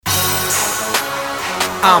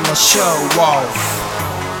I'ma show off.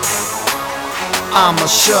 I'ma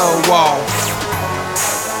show off.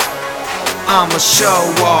 I'ma show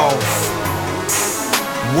off.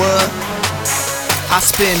 What? I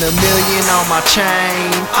spend $1 million on my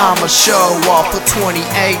chain. I'ma show off. Put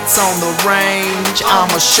 28s on the range.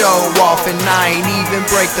 I'ma show off, and I ain't even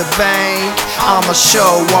break the bank. I'ma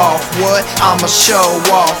show off. What? I'ma show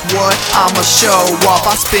off. What? I'ma show off.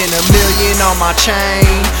 I spend $1 million on my chain.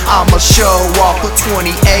 I'ma show off. Put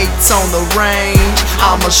 28s on the range.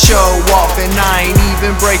 I'ma show off, and I ain't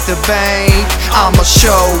even break the bank. I'ma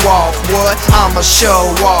show off. What? I'ma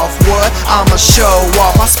show off. What? I'ma show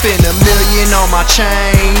off. I spend $1 million on my chain.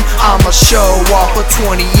 I'ma show off. Put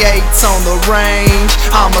 28s on the range.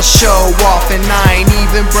 I'ma show off, and I ain't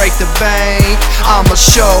even break the bank. I'ma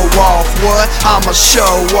show off. What? I'ma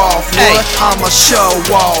show off. What? I'ma show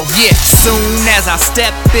off. Yeah, soon as I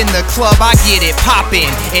step in the club, I get it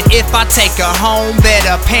poppin'. And if I take her home, bet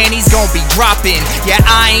her panties gon' be droppin'. Yeah,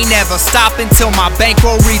 I ain't ever stoppin' till my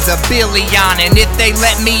bankroll reads $1 billion. And if they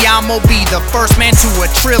let me, I'ma be the first man to $1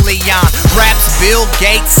 trillion. Raps Bill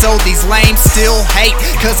Gates, so these lames still hate,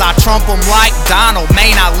 cause I trump them like Donald.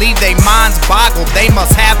 Man, I leave they minds boggled. They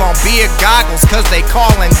must have on beer goggles, cause they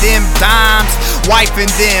callin' them dimes,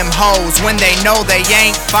 wiping them hoes when they know they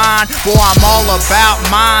ain't fine. Boy, I'm all about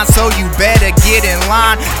mine, so you better get in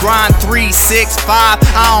line. Grind 3, 6, 5,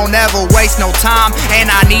 I don't ever waste no time.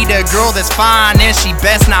 And I need a girl that's fine, and she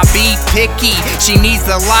best not be picky. She needs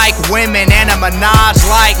to like women and a MINAJ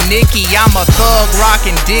like NICKI. I'm a thug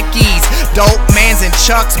rockin' Dickies, dope mans and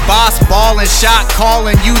Chucks, boss ballin', shot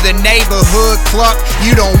calling you the neighborhood cluck.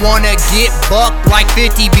 You don't wanna get bucked like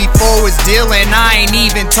 50 before it's dealing. I ain't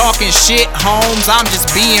even talking shit, Holmes, I'm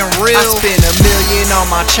just being real. I spend $1 million on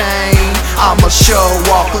my chain. I'ma show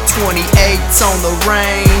off. Put 28s on the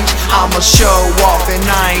range. I'ma show off, and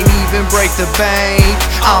I ain't even break the bank.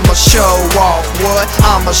 I'ma show off. What?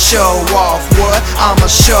 I'ma show off. What? I'ma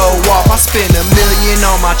show off. I spend $1 million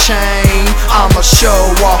on my chain. I'ma show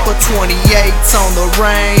off. Put 28s on the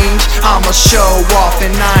range. I'ma show off,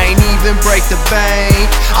 and I ain't even break the bank.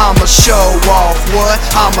 I'ma show off. What?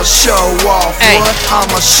 I'ma show off. What?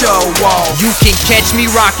 I'ma show off. You can catch me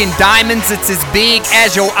rocking diamonds, it's as big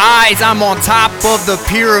as your eyes. I'm on top of the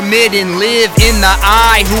pyramid and live in the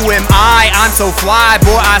eye. Who am I? I'm so fly,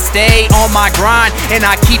 boy, I stay on my grind. And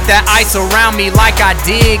I keep that ice around me like I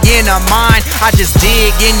dig in a mine. I just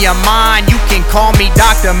dig in your mind. You can call me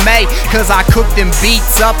Dr. May, cause I cook them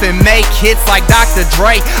beats up and make hits like Dr.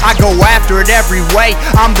 Dre. I go after it every way.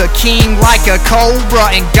 I'm the king like a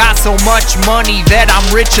cobra, and got so much money that I'm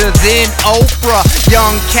richer than Oprah.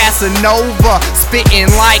 Young Casanova, spitting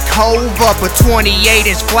like Hova, but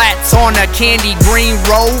 28-inch flats on a candy green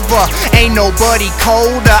Rover. Ain't nobody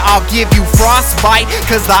colder, I'll give you frostbite,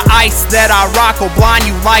 cause the ice that I rock will blind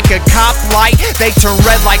you like a cop light. They turn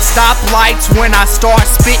red like stoplights when I start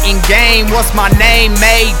spitting game. What's my name?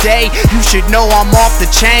 Mayday. You should know I'm off the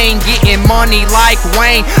chain, getting money like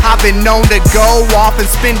Wayne. I've been known to go off and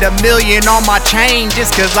spend $1 million on my chain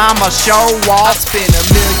just cause I'ma show off. I spend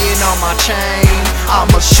 $1 million on my chain.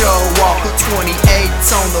 I'ma show off. Put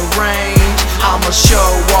 28s on the range. I'ma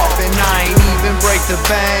show off, and I ain't even break the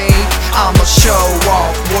bank. I'ma show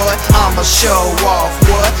off. What? I'ma show off.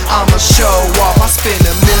 What? I'ma show off. I spend $1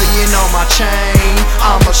 million on my chain.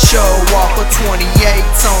 I'ma show off. Put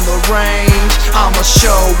 28s on the range. I'ma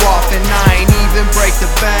show off, and I ain't even break the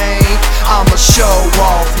bank. I'ma show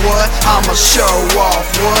off. What? I'ma show off.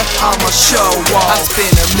 What? I'ma show off. I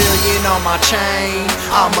spend $1 million on my chain.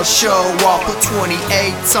 I'ma show off. Put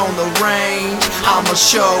 28s on the range. I'ma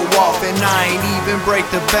show off, and I ain't even break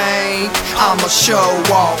the bank. I'ma show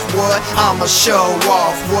off. What? I'ma show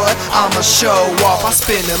off. What? I'ma show off. I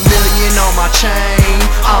spend $1 million on my chain.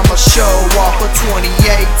 I'ma show off. Put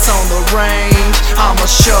 28s on the range. I'ma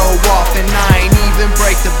show off, and I ain't even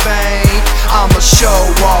break the bank. I'ma show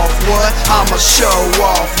off. What? I'ma show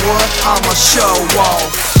off. What? I'ma show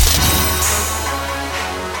off.